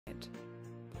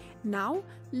Now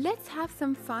let's have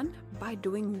some fun by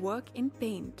doing work in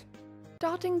Paint.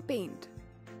 Starting Paint.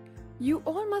 You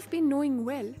all must be knowing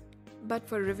well, but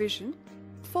for revision,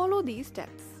 follow these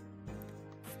steps.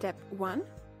 Step 1.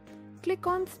 Click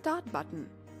on Start button.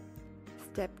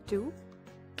 Step 2.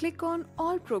 Click on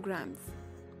All Programs.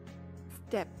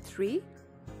 Step 3.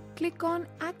 Click on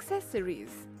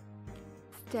Accessories.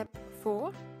 Step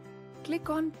 4. Click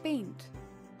on Paint.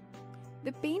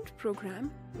 The Paint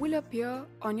program will appear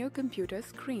on your computer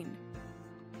screen.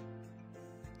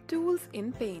 Tools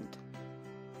in Paint.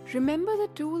 Remember the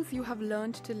tools you have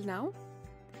learned till now?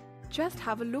 Just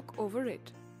have a look over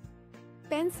it.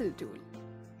 Pencil tool.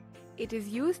 It is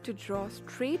used to draw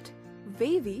straight,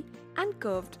 wavy and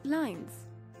curved lines.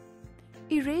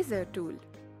 Eraser tool.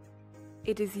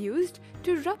 It is used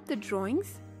to rub the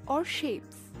drawings or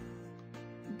shapes.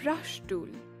 Brush tool.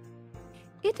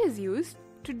 It is used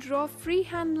to draw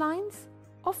freehand lines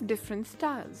of different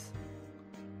styles.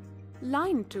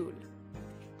 Line tool.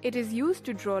 It is used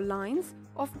to draw lines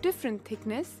of different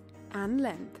thickness and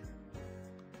length.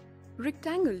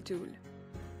 Rectangle tool.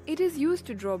 It is used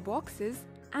to draw boxes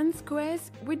and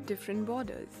squares with different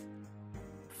borders.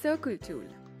 Circle tool.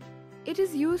 It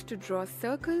is used to draw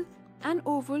circle and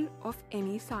oval of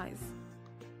any size.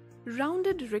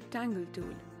 Rounded rectangle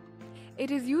tool. It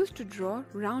is used to draw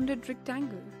rounded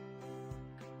rectangle.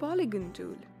 Polygon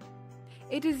tool.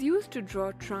 It is used to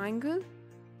draw triangle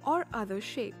or other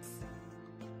shapes.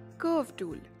 Curve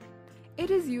tool. It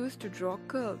is used to draw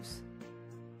curves.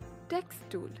 Text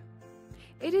tool.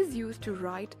 It is used to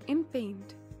write in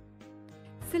Paint.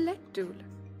 Select tool.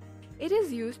 It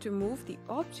is used to move the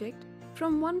object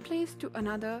from one place to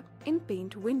another in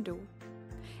Paint window.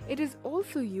 It is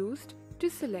also used to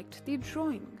select the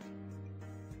drawing.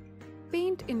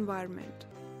 Paint environment.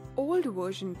 Old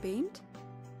version Paint.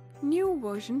 New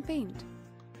version Paint.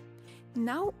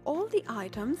 Now all the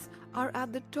items are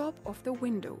at the top of the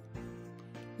window.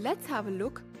 Let's have a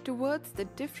look towards the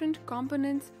different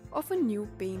components of a new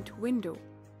Paint window.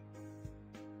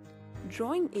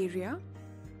 Drawing area,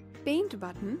 Paint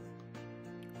button,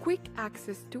 Quick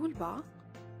Access toolbar,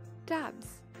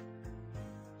 tabs.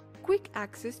 Quick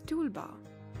Access toolbar.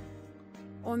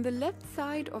 On the left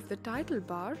side of the title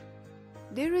bar,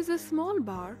 there is a small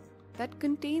bar that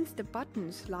contains the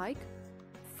buttons like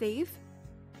Save,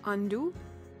 Undo,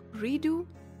 Redo,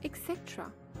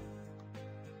 etc.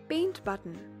 Paint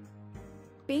button.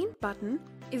 Paint button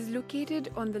is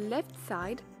located on the left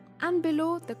side and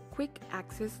below the Quick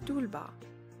Access toolbar.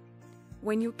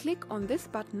 When you click on this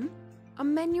button, a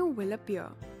menu will appear.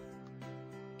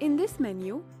 In this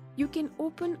menu, you can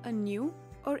open a new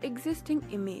or existing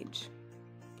image,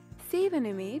 save an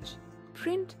image,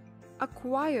 print,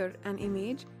 acquire an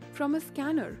image from a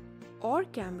scanner or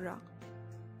camera,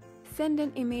 send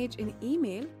an image in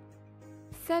email,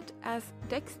 set as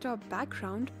desktop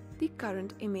background the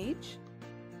current image,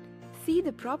 see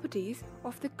the properties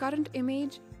of the current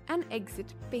image and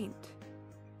exit Paint.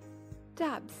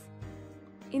 Tabs.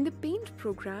 In the Paint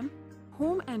program,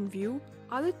 Home and View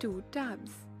are the two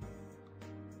tabs.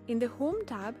 In the Home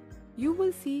tab, you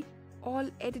will see all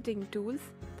editing tools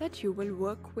that you will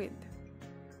work with.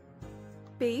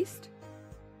 Paste,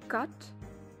 cut,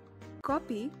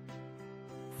 copy,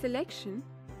 selection,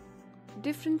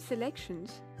 different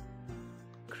selections,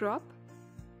 crop,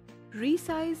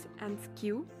 resize and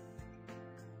skew,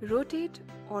 rotate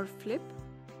or flip,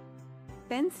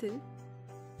 pencil,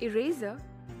 eraser,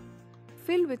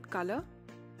 fill with color,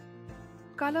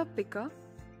 color picker,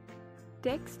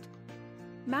 text,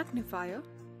 magnifier,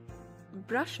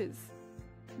 brushes,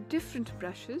 different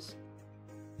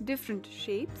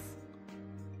shapes,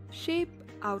 shape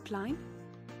outline,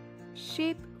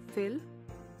 shape fill,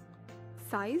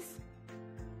 size,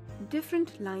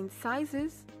 different line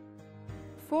sizes,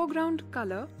 foreground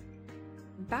color,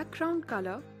 background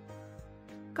color,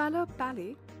 color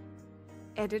palette,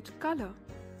 edit color.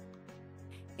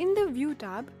 In the View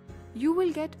tab, you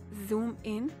will get zoom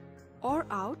in or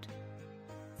out,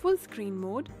 full screen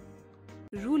mode,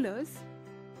 rulers,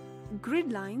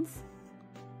 grid lines,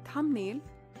 thumbnail,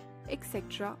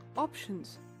 etc.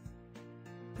 options.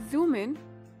 Zoom in,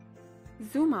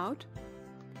 zoom out,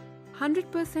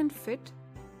 100% fit,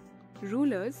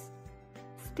 rulers,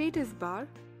 status bar,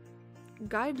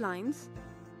 guidelines,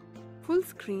 full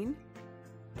screen,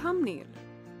 thumbnail.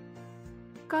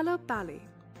 Color palette.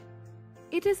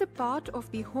 It is a part of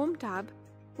the Home tab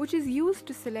which is used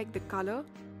to select the color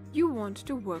you want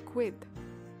to work with.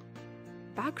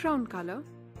 Background color,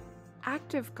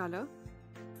 active color,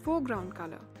 foreground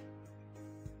color.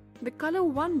 The color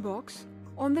 1 box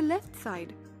on the left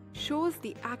side shows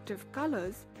the active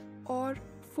colors or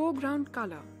foreground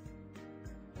color.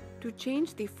 To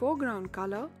change the foreground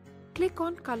color, click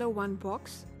on Color 1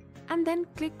 box and then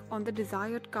click on the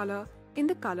desired color in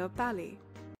the color palette.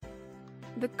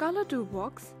 The Color 2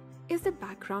 box is the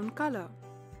background color.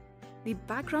 The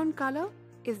background color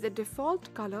is the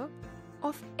default color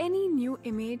of any new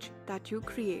image that you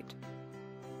create.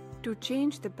 To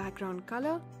change the background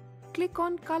color, click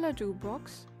on Color 2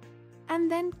 box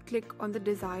and then click on the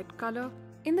desired color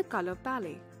in the color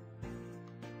palette.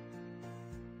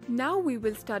 Now we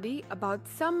will study about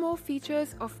some more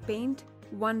features of Paint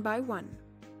one by one.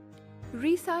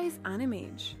 Resize an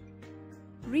image.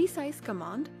 Resize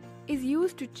command is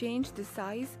used to change the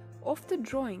size of the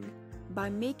drawing by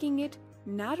making it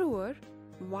narrower,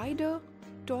 wider,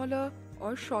 taller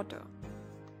or shorter.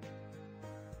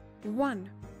 1.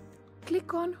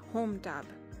 Click on Home tab.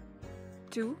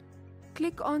 2.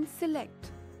 Click on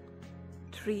Select.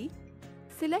 3.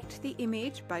 Select the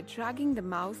image by dragging the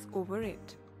mouse over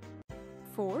it.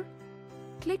 4.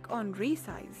 Click on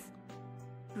Resize.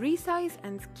 Resize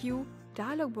and SKEW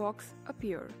dialog box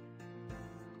appear.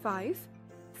 5.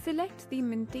 Select the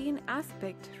Maintain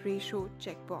Aspect Ratio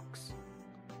checkbox.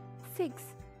 6.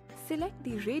 Select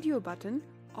the radio button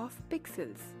of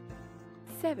pixels.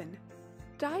 7.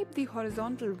 Type the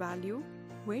horizontal value,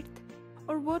 width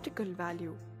or vertical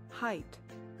value, height.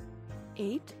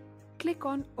 8. Click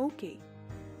on OK.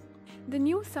 The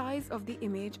new size of the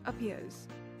image appears.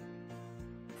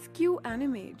 SKEW an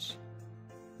image.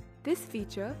 This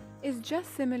feature is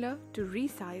just similar to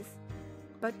Resize,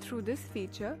 but through this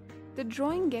feature, the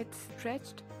drawing gets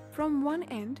stretched from one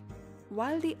end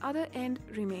while the other end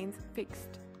remains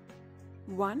fixed.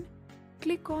 1.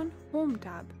 Click on Home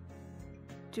tab.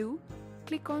 2.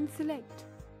 Click on Select.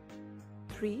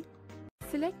 3.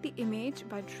 Select the image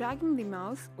by dragging the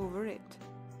mouse over it.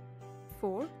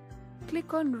 4.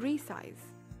 Click on Resize.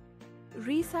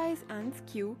 Resize and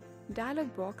SKEW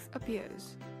dialog box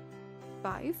appears.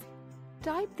 5.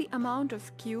 Type the amount of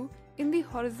SKEW in the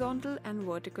horizontal and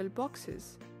vertical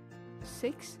boxes.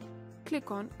 6. Click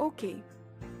on OK.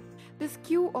 The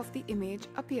SKEW of the image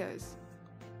appears.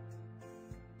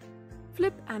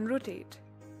 Flip and rotate.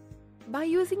 By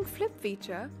using Flip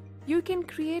feature, you can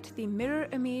create the mirror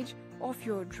image of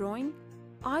your drawing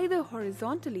either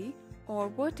horizontally or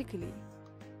vertically.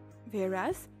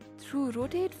 Whereas, through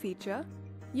Rotate feature,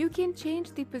 you can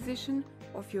change the position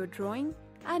of your drawing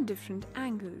at different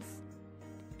angles.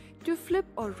 To flip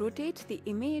or rotate the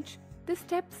image, the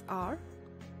steps are: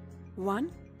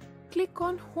 1. Click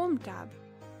on Home tab.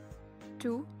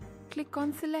 2. Click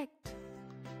on Select.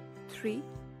 3.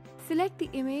 Select the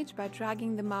image by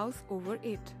dragging the mouse over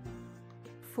it.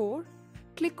 4.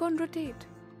 Click on Rotate.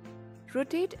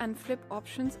 Rotate and flip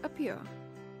options appear.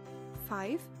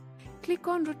 5. Click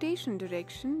on rotation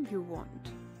direction you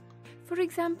want. For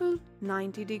example,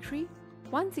 90 degree,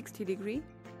 160 degree,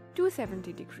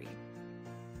 270 degree.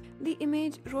 The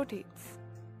image rotates.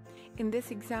 In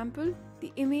this example,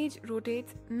 the image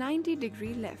rotates 90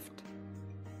 degree left.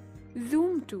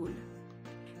 Zoom tool.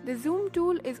 The zoom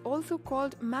tool is also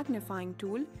called magnifying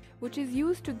tool, which is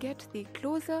used to get the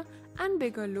closer and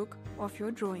bigger look of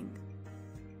your drawing.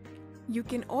 You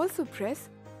can also press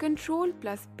Ctrl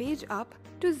plus page up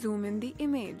to zoom in the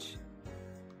image.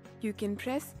 You can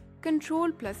press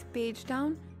Ctrl plus page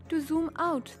down to zoom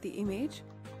out the image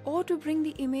or to bring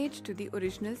the image to the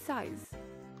original size.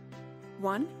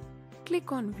 1.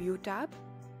 Click on View tab.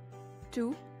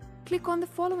 2. Click on the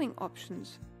following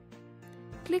options.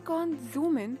 Click on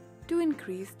Zoom in to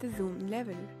increase the zoom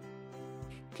level.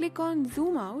 Click on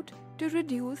Zoom out to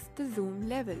reduce the zoom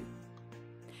level.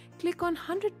 Click on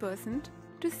 100%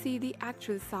 to see the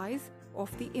actual size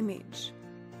of the image.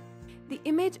 The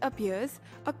image appears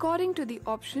according to the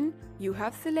option you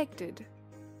have selected.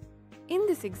 In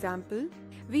this example,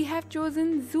 we have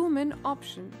chosen Zoom in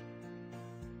option.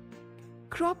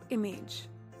 Crop image.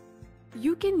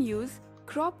 You can use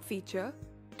Crop feature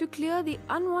to clear the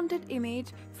unwanted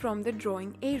image from the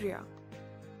drawing area.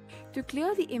 To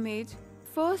clear the image,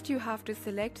 first you have to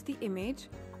select the image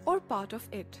or part of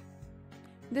it.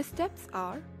 The steps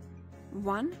are: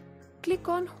 1. Click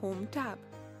on Home tab.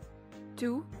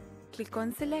 2. Click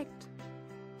on Select.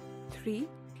 3.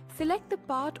 Select the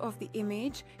part of the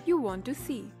image you want to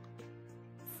see.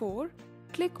 4.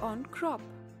 Click on Crop.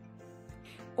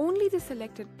 Only the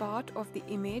selected part of the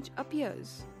image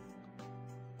appears.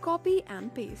 Copy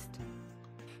and paste.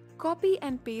 Copy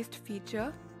and paste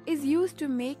feature is used to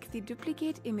make the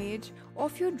duplicate image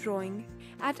of your drawing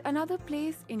at another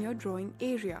place in your drawing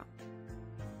area.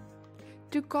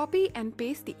 To copy and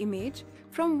paste the image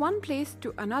from one place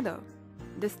to another,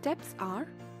 the steps are: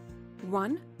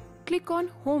 1. Click on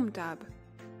Home tab.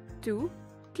 2.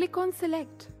 Click on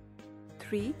Select.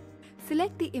 3.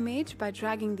 Select the image by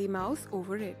dragging the mouse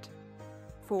over it.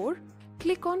 4.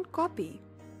 Click on Copy.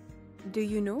 Do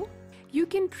you know you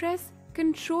can press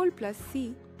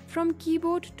Ctrl+C from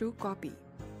keyboard to copy?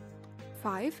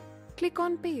 5. Click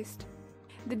on Paste.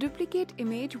 The duplicate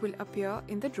image will appear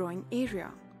in the drawing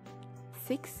area.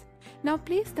 6. Now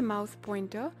place the mouse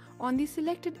pointer on the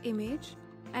selected image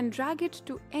and drag it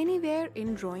to anywhere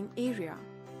in drawing area.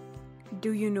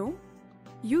 Do you know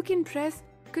you can press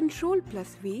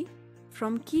Ctrl+V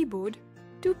from keyboard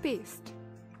to paste?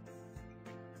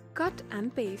 Cut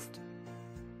and paste.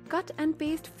 Cut and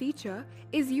paste feature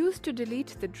is used to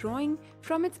delete the drawing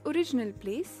from its original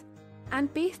place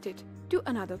and paste it to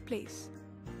another place.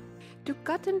 To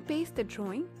cut and paste the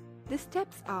drawing, the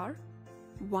steps are: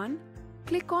 1.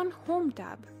 Click on Home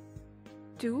tab.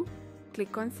 2.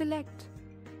 Click on Select.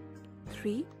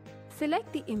 3.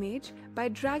 Select the image by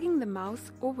dragging the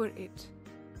mouse over it.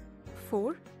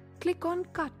 4. Click on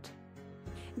Cut.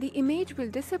 The image will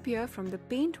disappear from the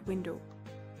Paint window.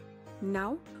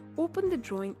 Now, open the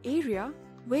drawing area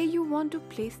where you want to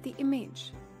place the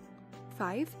image.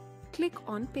 5. Click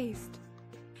on Paste.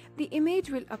 The image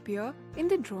will appear in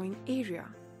the drawing area.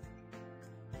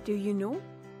 Do you know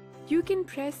you can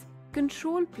press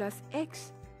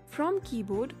Ctrl+X from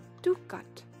keyboard to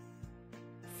cut?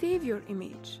 Save your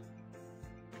image.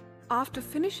 After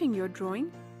finishing your drawing,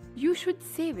 you should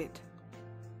save it.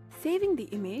 Saving the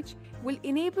image will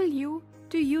enable you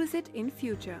to use it in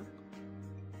future.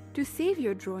 To save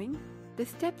your drawing, the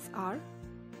steps are: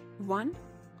 1.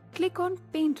 Click on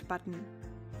Paint button.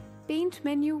 Paint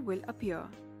menu will appear.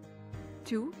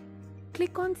 2.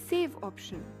 Click on Save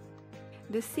option.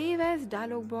 The Save As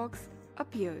dialog box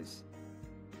appears.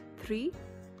 3.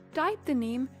 Type the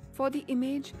name for the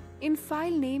image in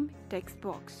File Name text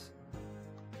box.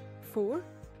 4.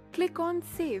 Click on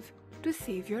Save to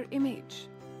save your image.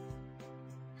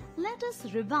 Let us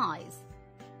revise.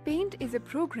 Paint is a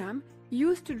program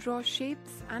used to draw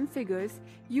shapes and figures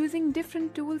using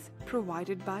different tools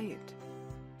provided by it.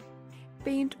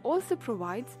 Paint also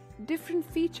provides different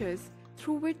features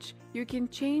through which you can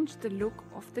change the look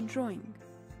of the drawing.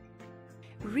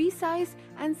 Resize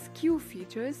and SKEW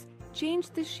features change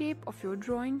the shape of your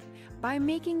drawing by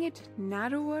making it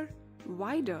narrower,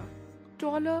 wider,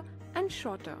 taller, and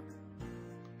shorter.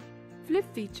 Flip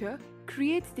feature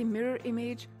creates the mirror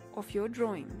image of your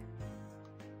drawing.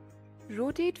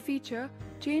 Rotate feature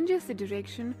changes the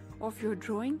direction of your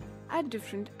drawing at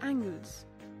different angles.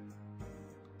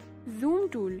 Zoom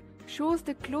tool shows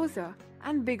the closer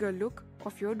and bigger look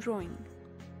of your drawing.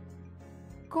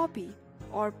 Copy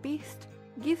or paste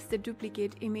gives the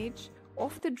duplicate image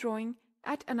of the drawing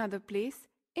at another place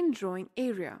in drawing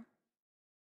area.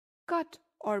 Cut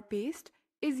or paste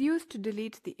is used to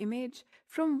delete the image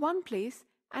from one place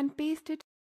and paste it